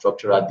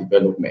infrastructural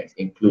development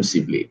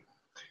inclusively.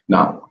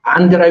 Now,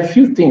 and there are a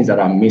few things that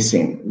are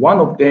missing. One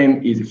of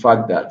them is the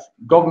fact that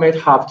government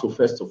have to,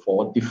 first of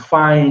all,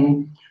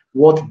 define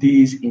what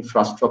these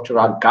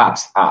infrastructural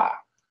gaps are,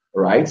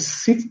 right?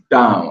 Sit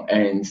down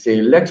and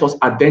say, let us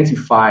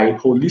identify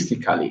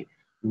holistically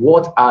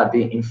what are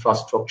the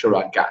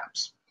infrastructural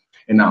gaps.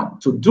 And now,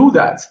 to do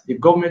that, the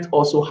government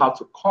also have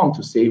to come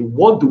to say,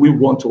 what do we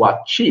want to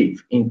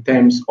achieve in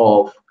terms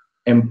of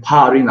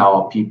empowering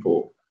our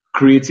people,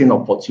 creating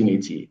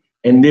opportunity,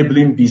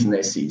 enabling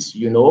businesses,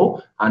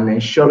 and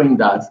ensuring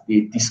that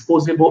the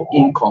disposable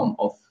income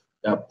of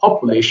the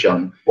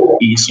population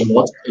is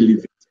not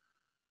elevated.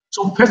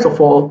 So first of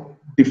all,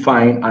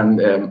 define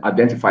and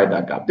identify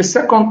that gap. The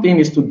second thing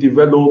is to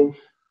develop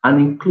an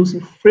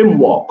inclusive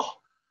framework.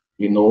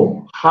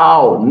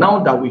 How,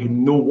 now that we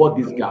know what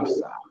these gaps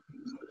are,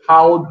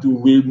 how do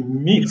we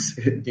meet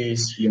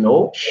this,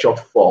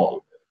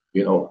 shortfall,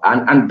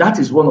 and that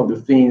is one of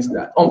the things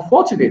that,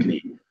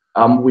 unfortunately,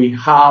 we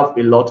have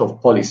a lot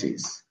of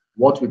policies.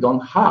 What we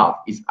don't have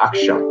is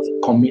action,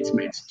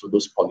 commitment to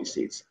those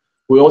policies.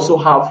 We also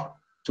have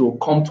to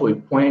come to a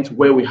point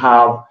where we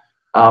have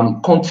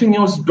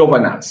continuous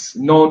governance,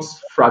 not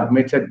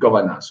fragmented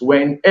governance,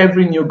 when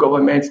every new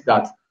government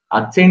that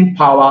attained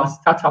power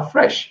starts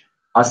afresh,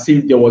 as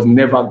if there was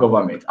never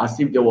government, as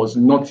if there was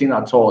nothing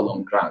at all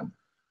on ground.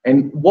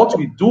 And what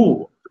we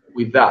do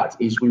with that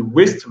is we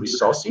waste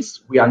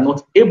resources. We are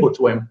not able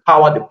to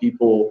empower the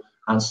people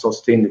and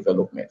sustain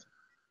development.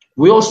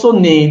 We also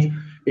need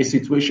a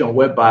situation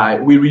whereby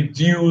we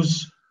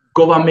reduce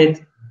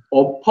government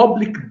or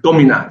public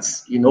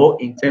dominance,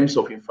 in terms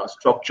of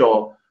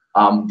infrastructure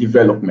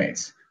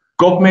development.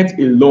 Government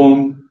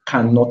alone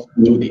cannot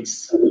do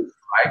this,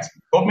 right?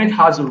 Government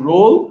has a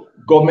role.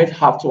 Government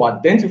have to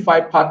identify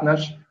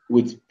partners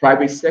with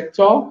private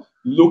sector,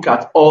 look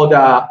at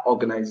other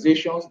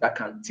organizations that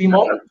can team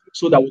up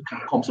so that we can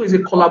come. So it's a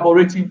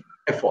collaborative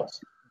effort.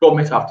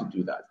 Government have to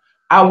do that.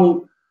 I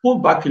will pull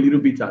back a little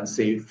bit and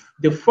say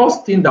the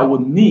first thing that we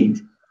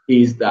need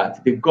is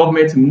that the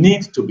government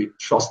needs to be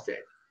trusted.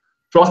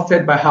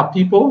 Trusted by her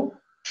people,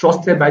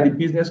 trusted by the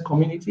business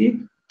community,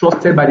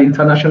 trusted by the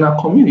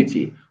international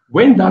community.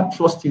 When that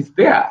trust is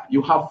there,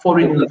 you have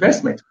foreign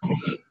investment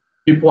coming in.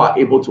 People are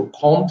able to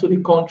come to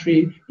the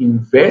country,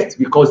 invest,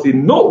 because they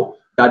know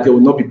that there will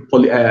not be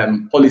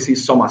policy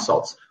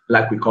somersaults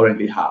like we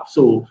currently have.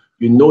 So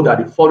you know that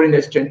the foreign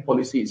exchange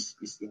policy is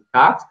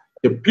intact.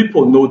 The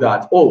people know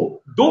that,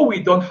 though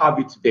we don't have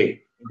it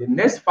today, in the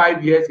next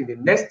 5 years, in the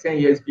next 10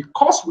 years,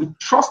 because we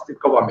trust the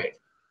government,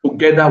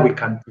 together we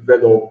can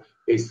develop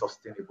a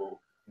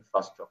sustainable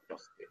infrastructure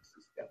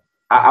system.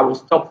 I will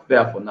stop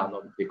there for now,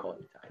 not to take all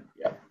the time.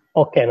 Yeah.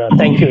 Okay, no,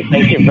 thank you.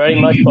 Thank you very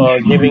much for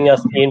giving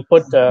us the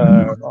input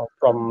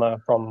from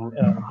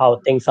how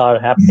things are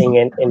happening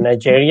in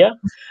Nigeria.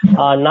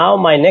 Now,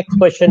 my next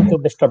question to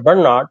Mr.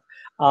 Bertrand,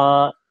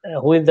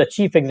 who is the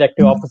Chief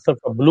Executive Officer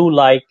for Blue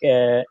Like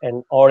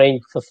and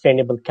Orange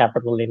Sustainable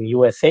Capital in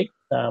USA.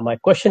 My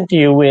question to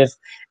you is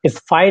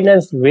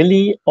finance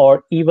really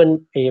or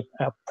even a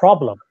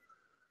problem?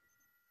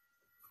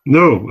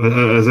 No,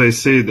 as I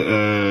said,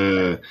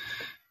 there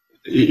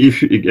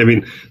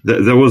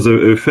was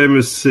a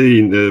famous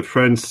saying in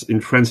France in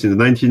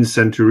the 19th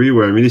century,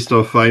 where a minister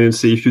of finance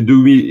said, if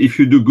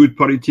you do good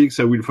politics,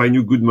 I will find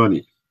you good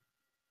money.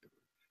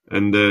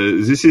 And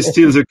this is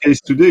still the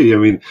case today.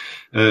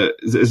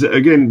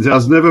 Again,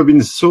 there's never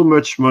been so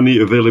much money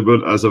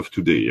available as of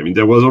today.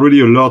 There was already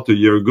a lot a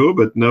year ago,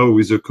 but now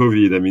with the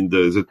COVID,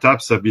 the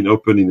taps have been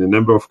open in a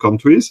number of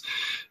countries.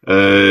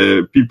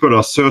 People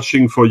are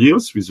searching for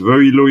yields with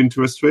very low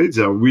interest rates.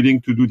 They are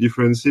willing to do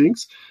different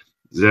things.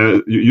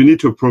 You need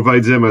to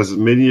provide them, as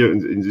many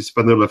in this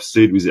panel have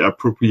said, with the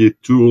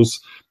appropriate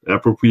tools,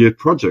 appropriate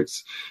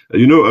projects.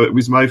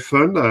 With my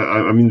fund,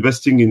 I'm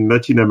investing in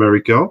Latin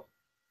America.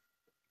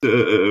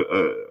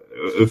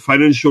 A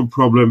financial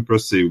problem per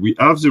se. We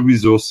have the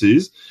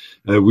resources.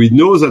 We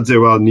know that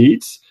there are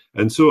needs.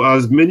 And so,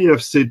 as many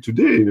have said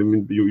today,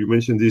 you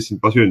mentioned this in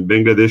particular in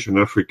Bangladesh and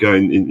Africa,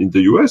 in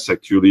the US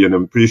actually, and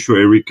I'm pretty sure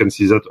Erik can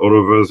see that all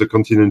over the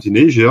continent in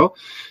Asia.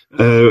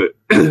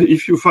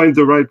 If you find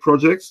the right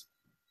projects,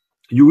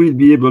 you will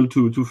be able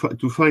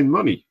to find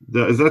money.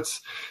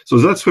 That's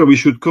where we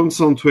should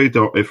concentrate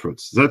our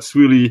efforts. That's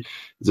really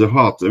the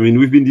heart.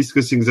 We've been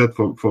discussing that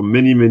for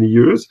many, many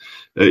years.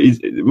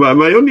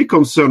 My only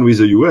concern with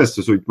the US,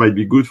 so it might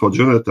be good for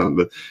Jonathan,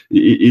 but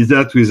is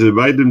that with the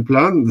Biden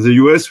plan, the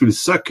US will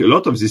suck a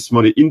lot of this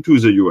money into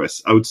the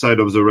US outside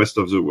of the rest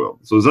of the world.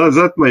 So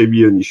that might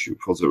be an issue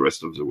for the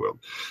rest of the world.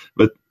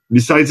 But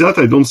besides that,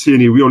 I don't see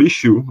any real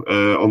issue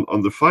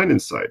on the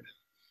finance side.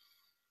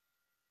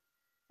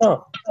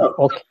 Oh,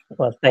 okay.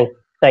 Well,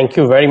 thank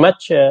you very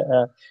much.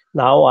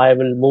 Now I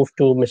will move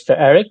to Mr.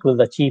 Erik, who is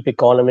the Chief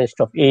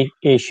Economist of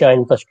Asia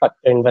Infrastructure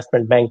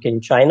Investment Bank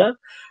in China.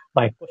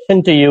 My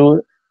question to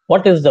you,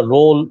 what is the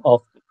role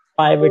of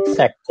private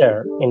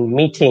sector in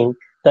meeting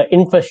the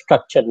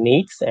infrastructure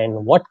needs,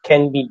 and what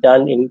can be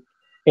done in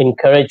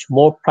encourage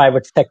more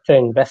private sector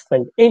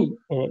investment in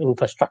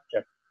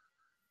infrastructure?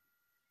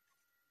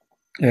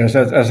 Yes,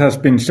 as has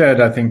been said,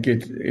 I think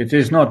it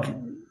is not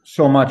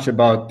so much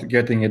about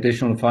getting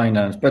additional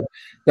finance, but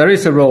there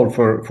is a role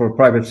for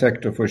private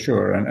sector for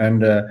sure,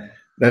 and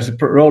there's a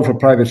role for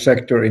private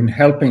sector in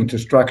helping to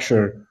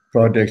structure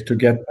projects to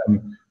get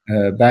them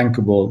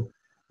bankable.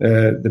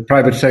 The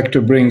private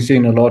sector brings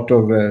in a lot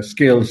of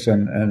skills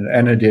and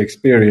energy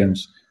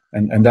experience,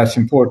 and that's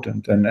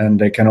important, and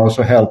they can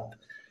also help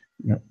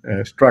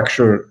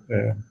structure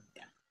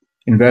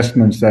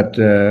investments that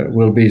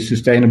will be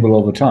sustainable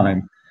over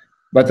time.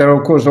 But there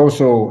are, of course,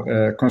 also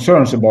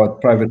concerns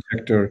about private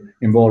sector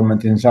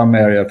involvement in some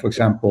area. For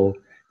example,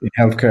 in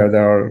healthcare,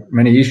 there are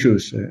many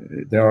issues.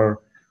 There are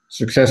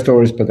success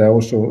stories, but there are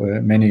also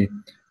many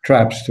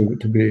traps to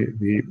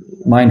be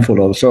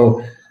mindful of.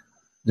 So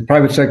the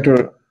private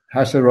sector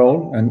has a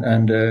role,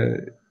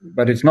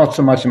 but it's not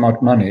so much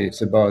about money.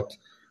 It's about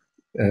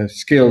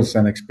skills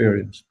and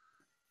experience.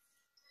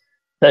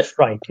 That's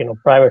right.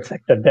 Private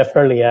sector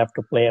definitely have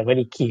to play a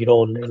very key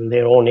role in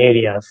their own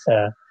areas.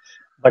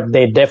 But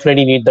they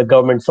definitely need the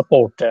government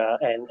support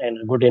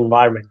and a good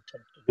environment to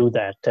do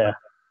that.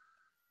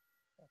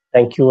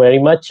 Thank you very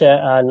much.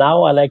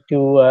 Now I'd like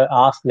to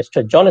ask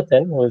Mr.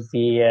 Jonathan, who is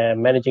the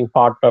managing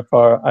partner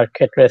for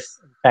Arctaris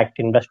Impact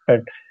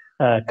Investment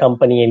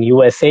Company in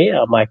USA.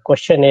 My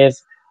question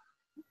is,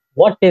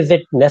 what is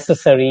it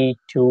necessary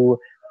to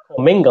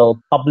commingle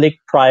public,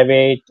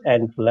 private,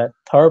 and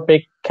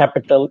philanthropic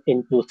capital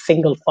into a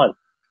single fund?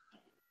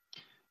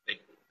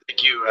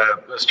 Thank you,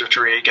 Mr.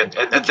 Tariq,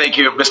 and thank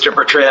you, Mr.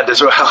 Bertrand,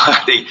 as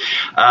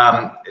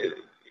well.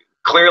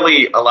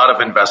 Clearly, a lot of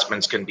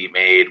investments can be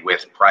made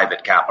with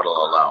private capital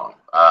alone.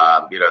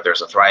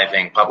 There's a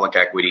thriving public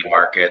equity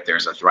market,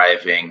 there's a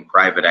thriving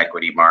private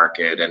equity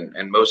market,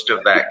 and most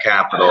of that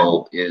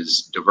capital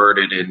is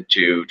diverted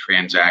into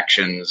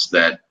transactions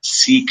that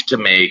seek to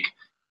make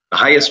the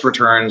highest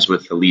returns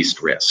with the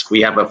least risk.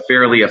 We have a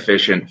fairly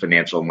efficient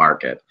financial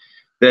market.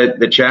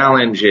 The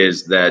challenge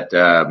is that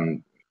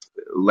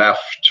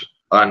left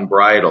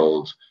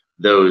unbridled,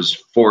 those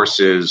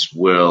forces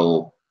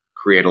will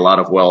create a lot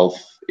of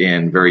wealth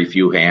in very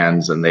few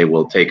hands, and they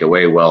will take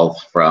away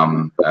wealth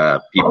from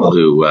people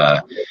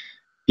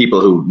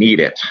who need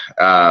it.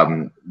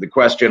 The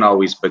question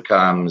always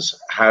becomes,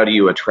 how do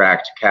you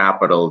attract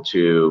capital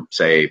to,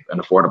 say, an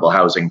affordable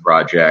housing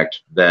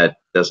project that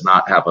does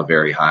not have a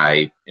very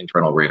high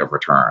internal rate of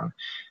return?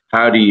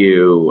 How do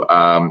you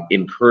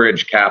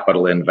encourage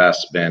capital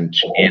investment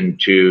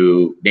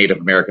into Native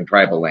American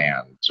tribal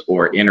lands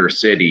or inner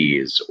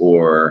cities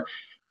or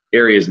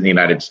areas in the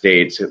United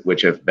States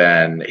which have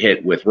been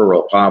hit with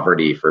rural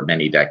poverty for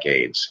many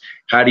decades?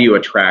 How do you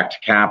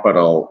attract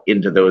capital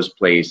into those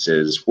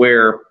places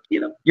where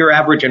your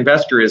average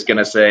investor is going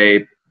to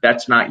say,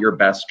 that's not your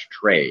best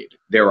trade.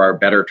 There are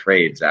better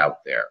trades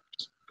out there.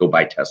 Just go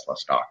buy Tesla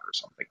stock or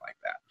something like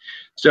that.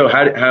 So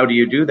how do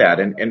you do that?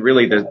 And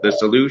really the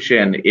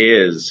solution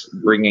is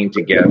bringing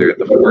together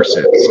the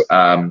forces.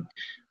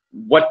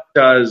 What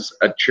does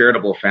a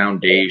charitable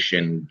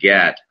foundation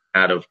get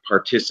out of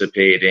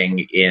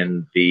participating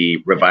in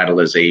the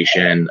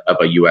revitalization of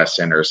a U.S.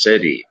 inner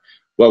city?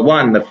 Well,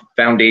 one, the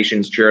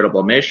foundation's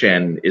charitable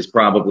mission is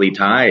probably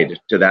tied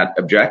to that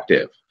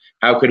objective.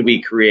 How could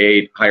we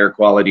create higher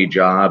quality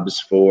jobs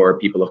for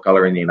people of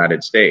color in the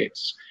United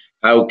States?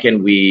 How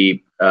can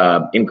we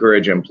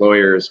encourage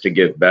employers to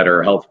give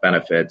better health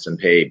benefits and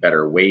pay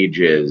better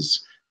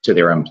wages to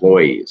their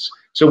employees?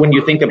 So when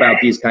you think about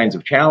these kinds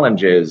of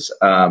challenges,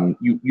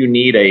 you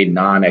need a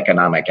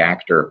non-economic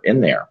actor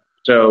in there.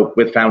 So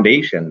with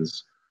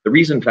foundations, the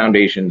reason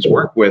foundations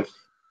work with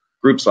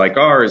groups like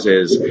ours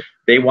is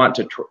they want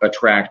to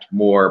attract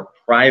more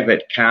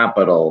private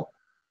capital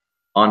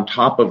on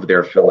top of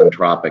their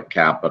philanthropic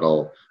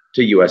capital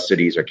to U.S.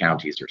 cities or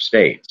counties or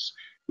states.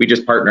 We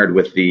just partnered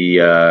with the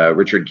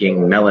Richard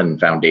King Mellon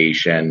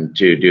Foundation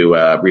to do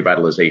a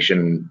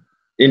revitalization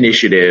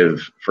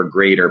initiative for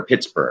greater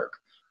Pittsburgh.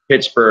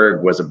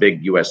 Pittsburgh was a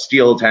big U.S.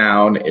 steel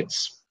town.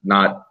 It's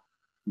not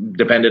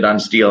dependent on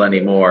steel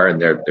anymore, and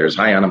there's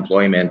high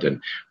unemployment,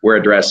 and we're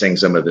addressing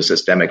some of the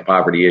systemic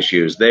poverty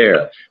issues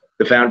there.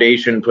 The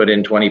foundation put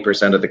in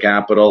 20% of the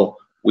capital.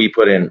 We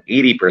put in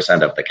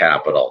 80% of the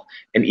capital.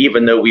 And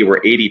even though we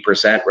were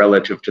 80%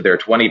 relative to their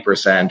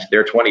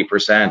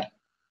 20%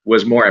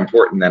 was more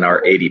important than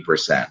our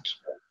 80%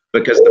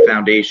 because the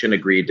foundation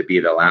agreed to be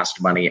the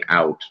last money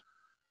out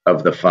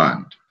of the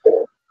fund.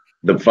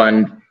 The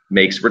fund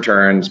makes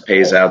returns,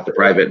 pays out the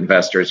private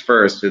investors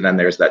first, and then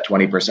there's that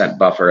 20%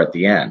 buffer at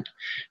the end.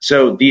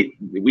 So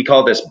we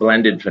call this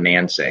blended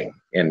financing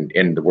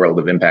in the world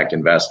of impact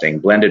investing.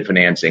 Blended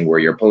financing, where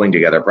you're pulling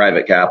together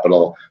private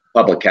capital,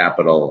 public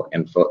capital,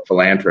 and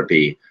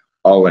philanthropy,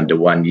 all into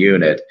one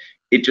unit,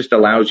 it just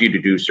allows you to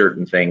do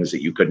certain things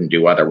that you couldn't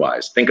do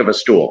otherwise. Think of a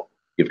stool.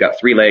 You've got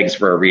 3 legs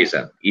for a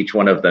reason. Each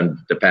one of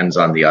them depends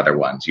on the other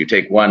ones. You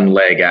take one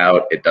leg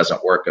out, it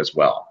doesn't work as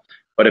well.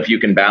 But if you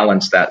can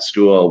balance that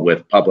stool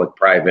with public,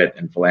 private,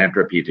 and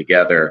philanthropy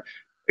together,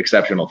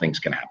 exceptional things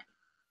can happen.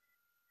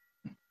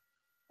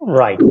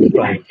 Right.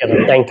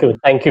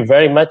 Thank you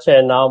very much.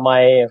 And now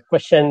my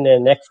question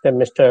next,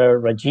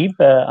 Mr. Rajeeb.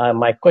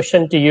 My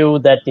question to you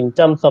that in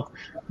terms of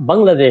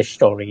Bangladesh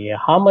story,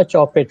 how much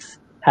of it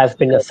has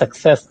been a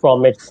success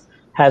from its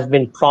has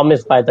been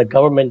promised by the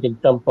government in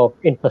terms of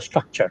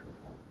infrastructure?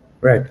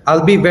 Right.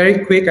 I'll be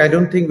very quick. I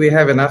don't think we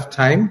have enough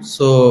time.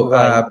 So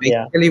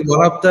basically,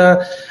 one of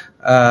the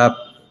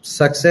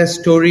success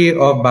story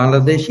of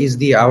Bangladesh is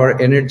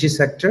our energy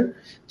sector.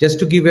 Just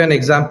to give you an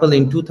example,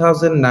 in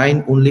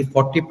 2009, only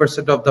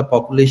 40% of the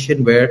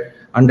population were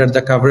under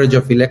the coverage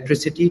of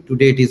electricity.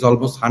 Today, it is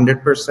almost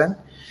 100%.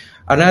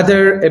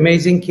 Another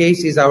amazing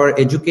case is our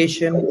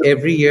education.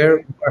 Every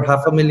year,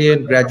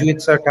 500,000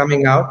 graduates are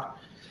coming out.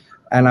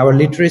 And our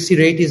literacy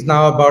rate is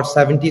now about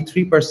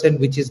 73%,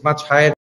 which is much higher